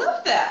 I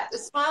love that. The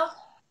smile,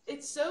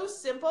 it's so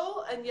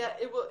simple, and yet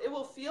it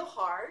will feel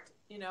hard,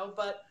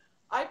 but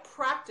I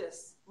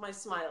practice my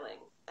smiling.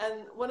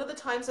 And one of the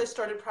times I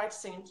started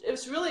practicing, it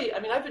was really,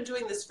 I've been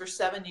doing this for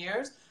 7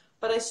 years,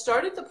 but I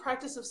started the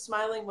practice of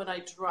smiling when I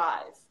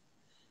drive.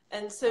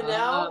 And so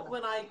now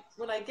when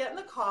I get in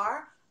the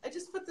car, I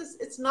just put this,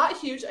 it's not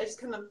huge, I just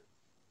kind of,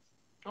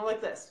 I'm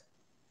like this.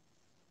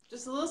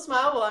 Just a little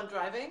smile while I'm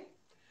driving.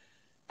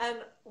 And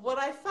what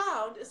I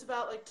found is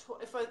about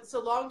if it's a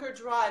longer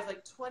drive,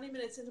 like 20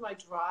 minutes into my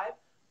drive,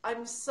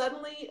 I'm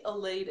suddenly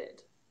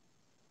elated.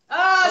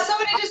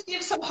 Somebody just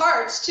give some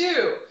hearts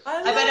too.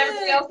 I I bet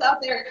everybody love else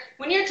out there,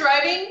 when you're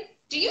driving,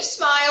 do you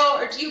smile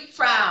or do you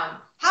frown?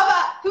 How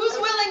about who's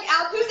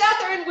out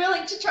there and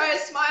willing to try a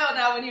smile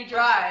now when you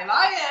drive?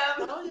 I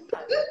am.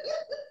 it.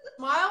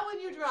 Smile when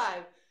you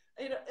drive.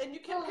 You know, and you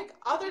can pick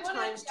other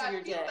times to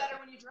your feel day. better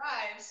when you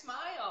drive.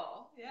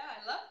 Smile. Yeah,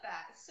 I love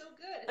that. It's so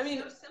good. I It's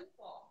mean, so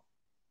simple.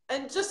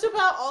 and just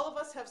about all of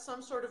us have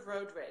some sort of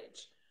road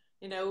rage.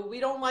 You know, we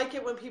don't like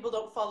it when people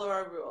don't follow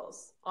our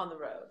rules on the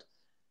road.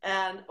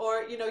 And,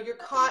 or, you know, you're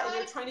caught and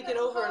you're trying to get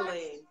over a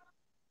lane.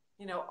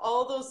 You know,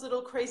 all those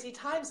little crazy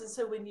times. And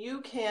so when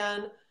you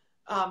can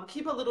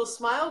keep a little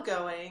smile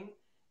going,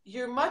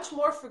 you're much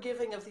more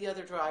forgiving of the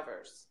other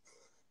drivers.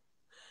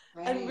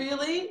 Right. And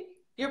really,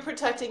 you're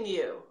protecting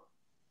you.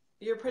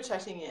 You're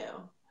protecting you.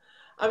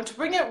 To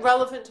bring it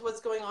relevant to what's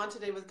going on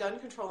today with gun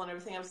control and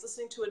everything, I was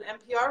listening to an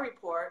NPR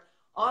report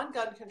on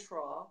gun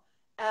control,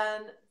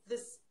 and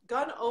this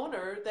gun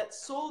owner that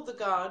sold the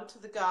gun to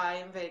the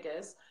guy in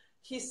Vegas,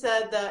 he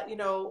said that, you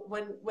know,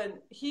 when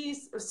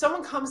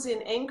someone comes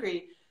in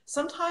angry,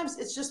 sometimes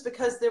it's just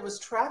because there was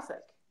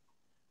traffic,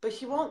 but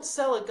he won't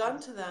sell a gun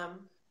to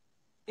them,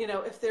 you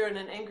know, if they're in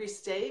an angry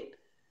state,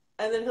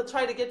 and then he'll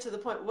try to get to the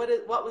point,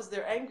 what was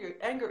their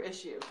anger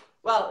issue?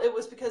 Well, it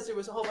was because there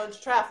was a whole bunch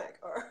of traffic,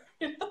 or,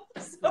 you know,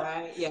 so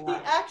right, yeah. He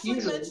actually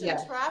mentioned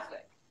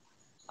traffic.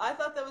 I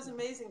thought that was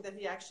amazing that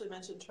he actually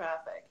mentioned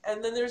traffic.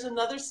 And then there's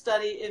another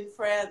study in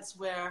France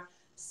where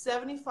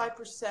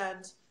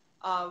 75%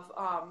 of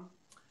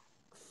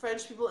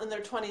French people in their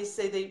 20s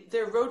say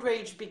their road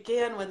rage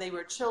began when they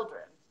were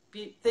children.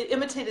 They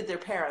imitated their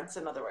parents,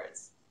 in other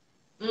words.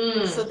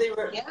 So they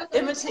were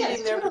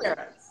imitating their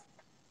parents.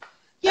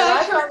 Yeah,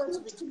 I've heard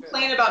people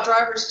complain about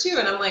drivers too,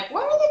 and I'm like,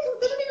 why are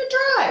they don't even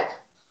drive.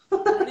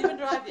 They don't even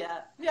drive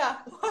yet. Yeah.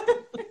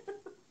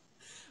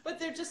 But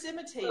they're just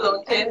imitating.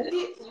 Okay.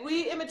 And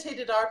we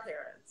imitated our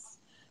parents.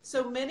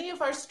 So many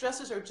of our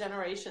stresses are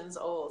generations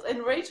old.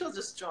 And Rachel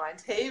just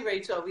joined. Hey,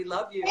 Rachel, we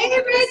love you.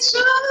 Hey,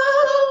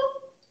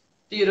 Rachel!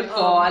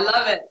 Beautiful. I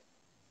love it.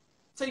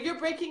 So you're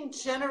breaking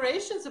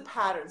generations of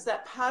patterns.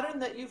 That pattern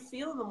that you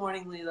feel in the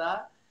morning,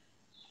 Lila,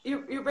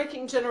 you're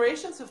breaking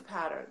generations of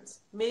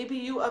patterns. Maybe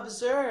you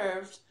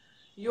observed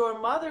your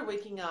mother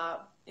waking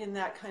up in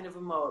that kind of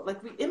a mode.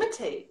 Like, we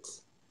imitate.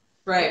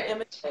 Right. We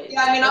imitate.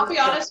 Yeah, I mean, I'll be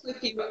honest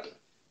with you.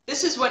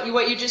 This is what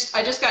you just,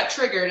 I just got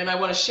triggered and I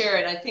want to share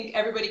it. I think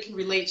everybody can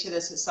relate to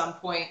this at some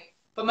point.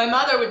 But my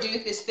mother would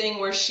do this thing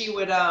where she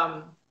would,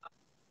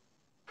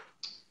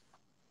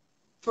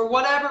 for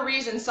whatever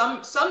reason,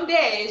 some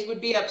days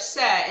would be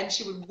upset and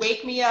she would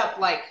wake me up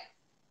like,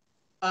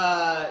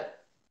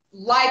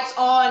 lights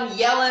on,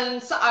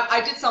 yelling.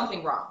 I did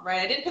something wrong, right?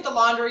 I didn't put the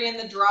laundry in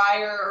the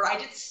dryer, or I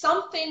did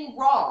something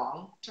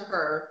wrong to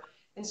her.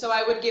 And so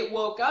I would get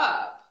woke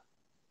up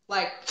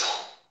like,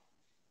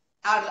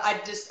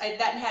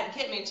 that hadn't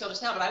hit me until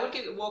just now, but I would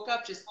get woke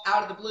up just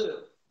out of the blue,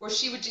 or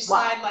she would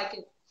decide like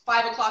at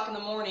 5 o'clock in the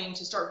morning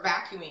to start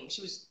vacuuming.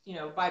 She was, you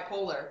know,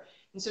 bipolar.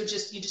 And so you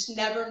just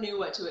never knew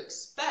what to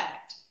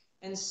expect.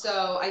 And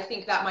so I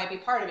think that might be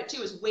part of it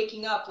too, is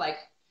waking up like,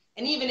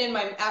 and even in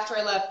after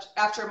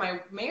my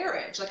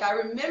marriage, like I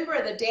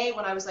remember the day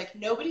when I was like,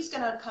 nobody's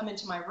going to come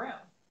into my room.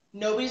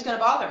 Nobody's going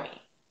to bother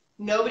me.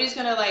 Nobody's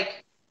going to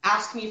like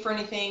ask me for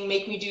anything,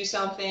 make me do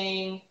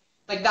something.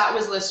 Like that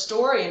was the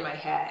story in my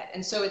head.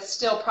 And so it's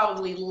still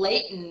probably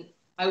latent.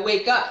 I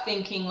wake up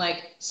thinking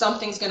like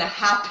something's going to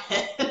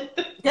happen.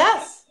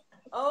 Yes.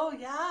 Oh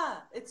yeah.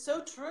 It's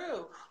so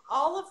true.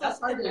 All of this.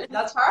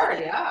 That's hard.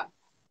 Yeah.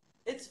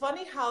 It's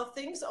funny how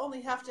things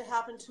only have to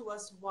happen to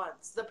us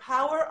once. The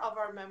power of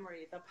our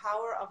memory, the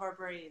power of our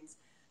brains,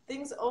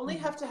 things only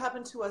have to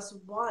happen to us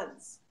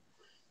once,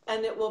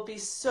 and it will be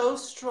so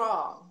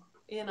strong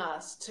in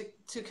us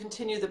to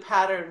continue the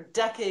pattern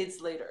decades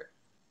later.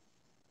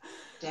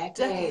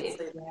 Decades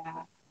later.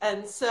 Yeah.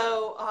 And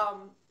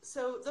so,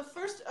 so the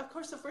first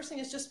thing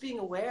is just being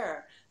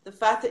aware. The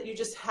fact that you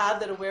just had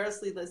that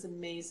awareness, Lila, is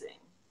amazing.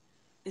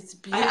 It's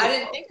beautiful. I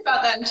didn't think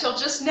about that until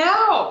just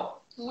now.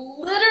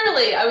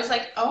 Literally, I was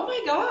like, oh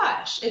my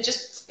gosh. It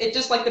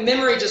just like the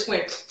memory just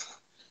went,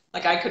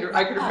 like I could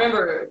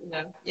remember, you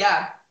know,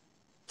 yeah.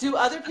 Do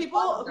other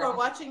people who are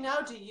watching now,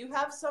 do you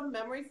have some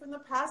memory from the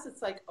past?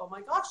 It's like, oh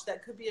my gosh,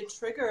 that could be a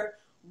trigger.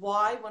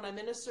 Why, when I'm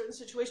in a certain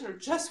situation or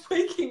just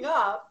waking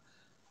up,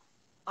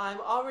 I'm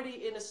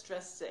already in a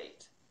stress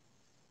state.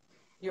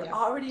 You're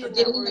already in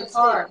that worried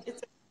state.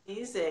 It's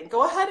amazing.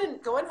 Go ahead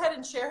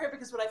and share here,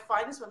 because what I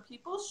find is when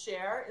people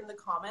share in the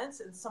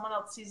comments and someone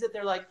else sees it,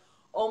 they're like,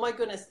 oh my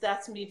goodness,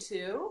 that's me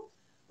too.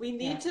 We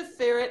need to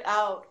ferret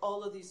out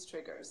all of these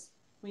triggers.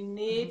 We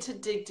need to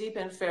dig deep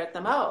and ferret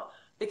them out,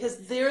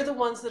 because they're the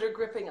ones that are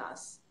gripping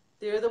us.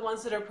 They're the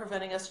ones that are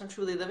preventing us from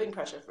truly living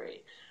pressure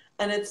free.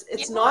 And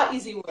it's not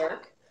easy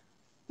work.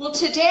 Well,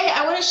 today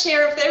I want to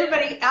share with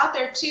everybody out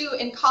there too,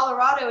 in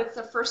Colorado, it's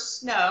the first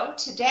snow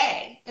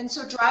today. And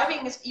so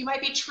driving you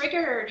might be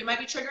triggered. You might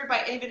be triggered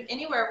by even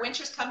anywhere.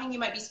 Winter's coming. You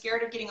might be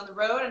scared of getting on the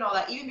road and all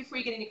that, even before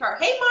you get in your car.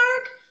 Hey,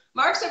 Mark.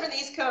 Mark's over in the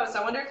East Coast.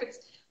 I wonder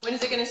when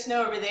is it going to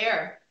snow over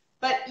there?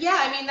 But yeah,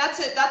 I mean, that's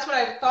it. That's what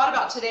I've thought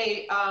about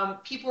today.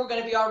 People are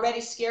going to be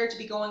already scared to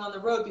be going on the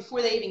road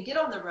before they even get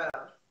on the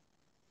road.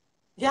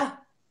 Yeah.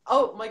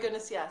 Oh my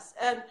goodness, yes.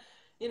 And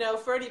you know,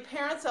 for any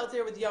parents out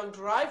there with young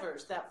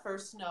drivers, that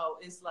first snow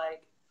is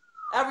like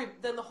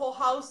then the whole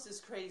house is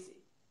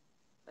crazy.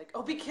 Like,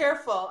 oh, be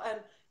careful. And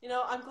you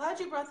know, I'm glad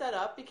you brought that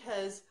up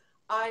because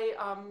I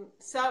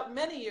saw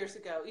many years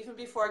ago, even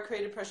before I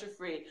created Pressure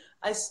Free,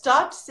 I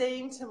stopped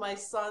saying to my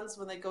sons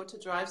when they go to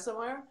drive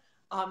somewhere,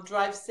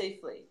 drive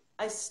safely.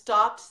 I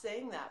stopped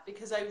saying that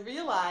because I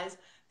realized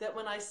that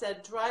when I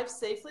said drive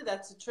safely,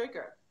 that's a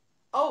trigger.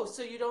 Oh,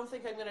 so you don't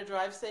think I'm going to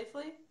drive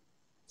safely?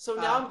 So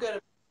now I'm going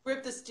to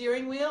grip the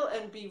steering wheel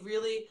and be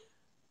really,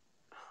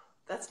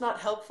 that's not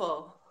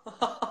helpful.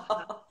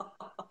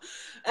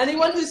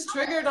 Anyone who's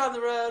triggered on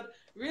the road,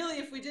 really,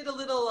 if we did a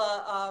little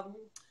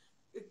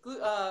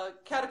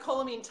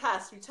catecholamine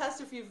test, we test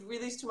if you've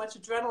released too much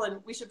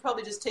adrenaline, we should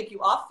probably just take you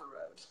off the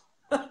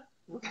road.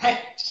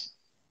 Right.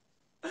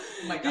 Oh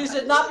my God. You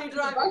should not be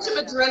driving. There's a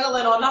bunch of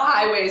adrenaline on the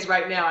highways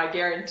right now, I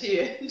guarantee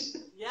it.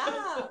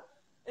 Yeah,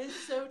 it's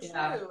so true.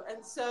 Yeah.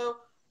 And so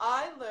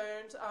I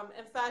learned,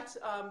 in fact,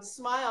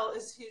 smile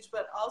is huge,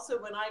 but also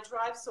when I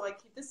drive, so I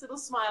keep this little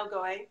smile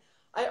going.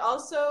 I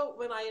also,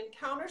 when I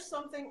encounter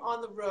something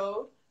on the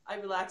road, I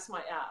relax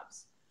my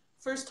abs.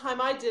 First time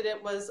I did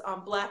it was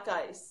black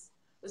ice.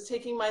 I was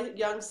taking my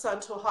young son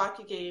to a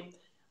hockey game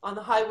on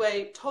the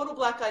highway, total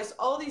black ice,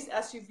 all these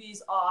SUVs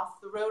off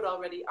the road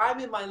already. I'm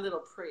in my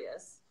little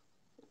Prius.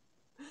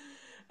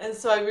 And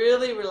so I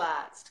really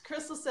relaxed.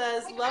 Crystal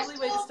says, Hi, lovely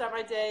Crystal. way to start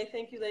my day.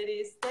 Thank you,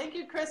 ladies. Thank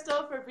you,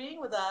 Crystal, for being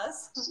with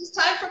us. It's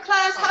time for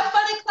class. Have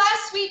fun in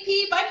class, sweet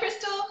pea. Bye,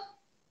 Crystal.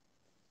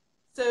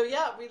 So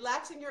yeah,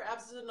 relaxing your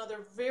abs is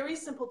another very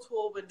simple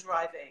tool when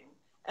driving.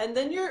 And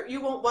then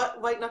you won't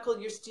white knuckle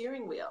your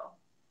steering wheel.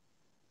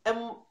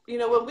 And you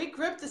know, when we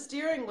grip the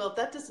steering wheel,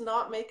 that does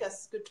not make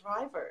us good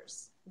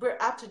drivers. We're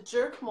apt to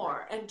jerk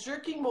more, and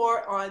jerking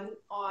more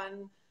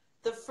on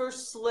the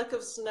first slick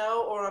of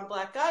snow or on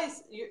black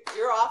ice,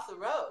 you're off the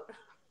road.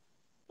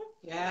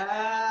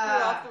 Yeah.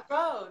 You're off the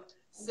road.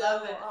 So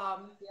Love it.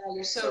 Yeah,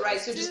 you're so right.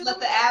 So just let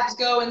the abs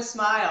go and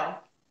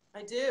smile.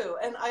 I do.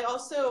 And I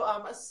also,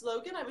 a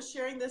slogan, I was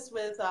sharing this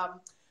with,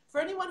 for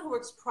anyone who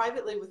works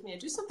privately with me, I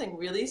do something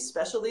really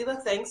special, Lila,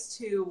 thanks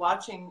to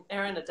watching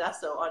Erin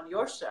Adesso on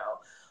your show.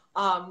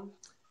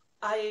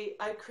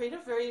 I create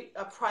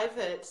a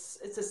private,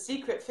 it's a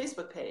secret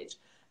Facebook page.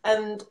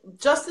 And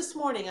just this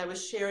morning, I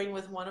was sharing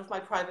with one of my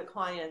private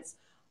clients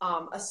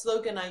a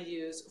slogan I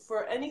use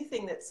for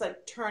anything that's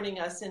like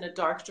turning us in a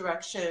dark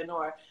direction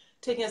or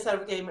taking us out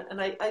of a game. And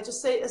I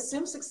just say,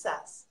 assume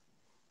success.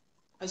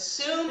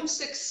 Assume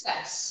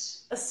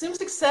success. Assume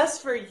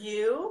success for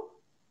you.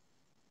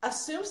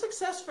 Assume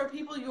success for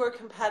people you are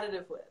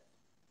competitive with.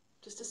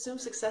 Just assume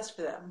success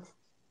for them.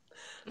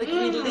 Like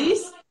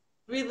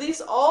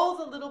release all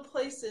the little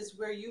places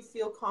where you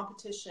feel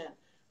competition.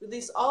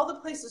 Release all the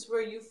places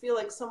where you feel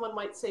like someone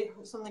might say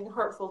something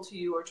hurtful to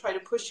you or try to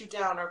push you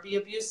down or be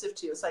abusive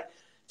to you. It's like,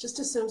 just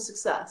assume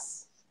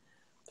success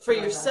for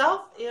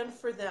yourself and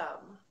for them.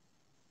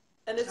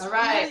 And it's all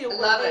right. really a I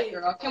love it,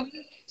 girl.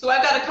 So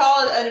I've got a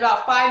call in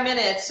about 5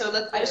 minutes.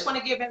 So I just want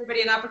to give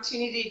everybody an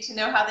opportunity to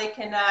know how they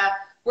can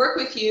work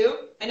with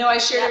you. I know I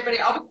shared everybody.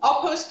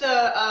 I'll post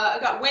I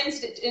got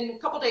Wednesday in a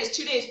couple days,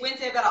 2 days.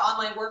 Wednesday I've got an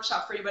online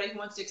workshop for anybody who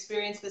wants to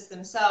experience this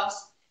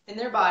themselves in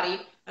their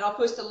body, and I'll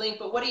post a link.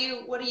 But what do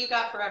you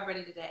got for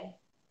everybody today?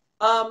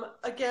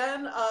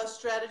 Again, a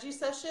strategy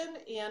session,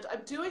 and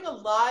I'm doing a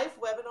live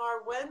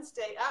webinar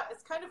Wednesday.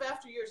 It's kind of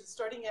after yours. It's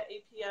starting at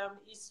 8 p.m.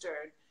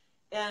 Eastern.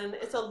 And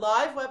it's a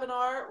live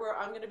webinar where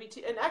I'm going to be,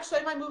 and actually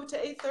I might move it to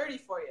 8:30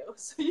 for you.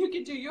 So you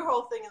can do your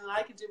whole thing and then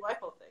I can do my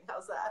whole thing.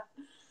 How's that?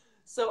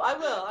 So I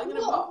will. I'm going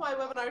to move my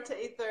webinar to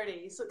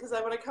 8:30 because I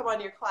want to come on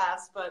your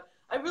class. But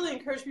I really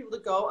encourage people to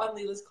go on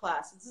Lila's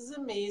class. This is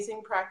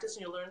amazing practice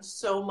and you'll learn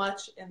so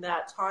much in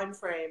that time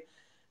frame.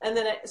 And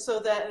then so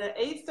that at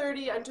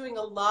 8:30 I'm doing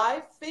a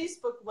live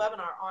Facebook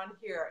webinar on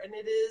here. And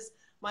it is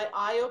my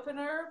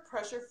eye-opener,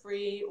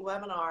 pressure-free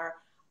webinar.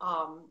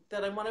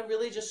 That I want to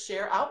really just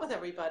share out with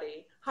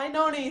everybody. Hi,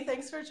 Noni.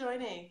 Thanks for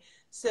joining.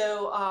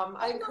 So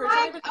I encourage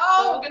everybody.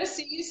 Oh, we're going to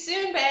see you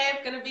soon,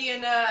 babe. Going to be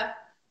in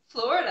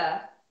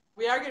Florida.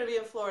 We are going to be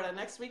in Florida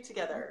next week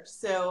together.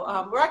 So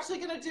we're actually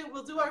going to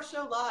we'll do our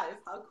show live.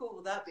 How cool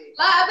will that be?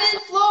 Live in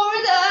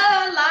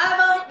Florida.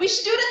 Live on. We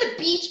should do it at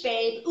the beach,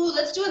 babe. Ooh,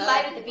 let's do it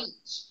live at the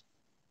beach.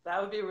 That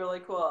would be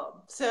really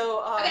cool.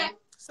 So, okay.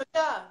 So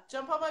yeah,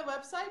 jump on my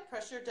website,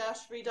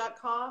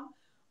 pressure-free.com.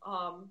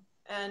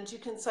 And you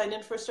can sign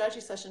in for a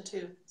strategy session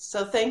too.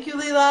 So thank you,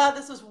 Lila.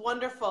 This was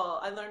wonderful.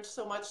 I learned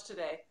so much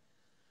today.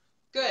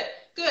 Good,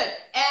 good.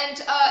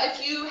 And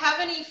if you have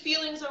any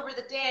feelings over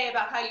the day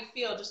about how you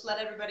feel, just let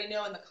everybody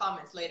know in the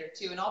comments later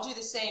too. And I'll do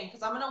the same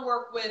because I'm going to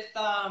work with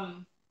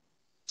the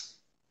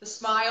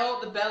smile,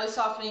 the belly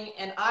softening,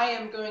 and I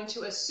am going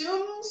to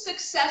assume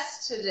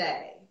success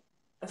today.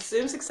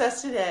 Assume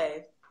success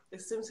today.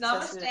 Assume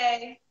success Namaste.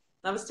 Today.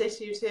 Namaste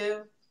to you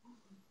too.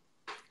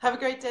 Have a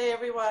great day,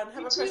 everyone.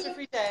 Have a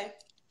pressure-free day.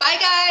 Bye,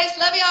 guys.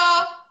 Love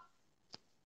y'all.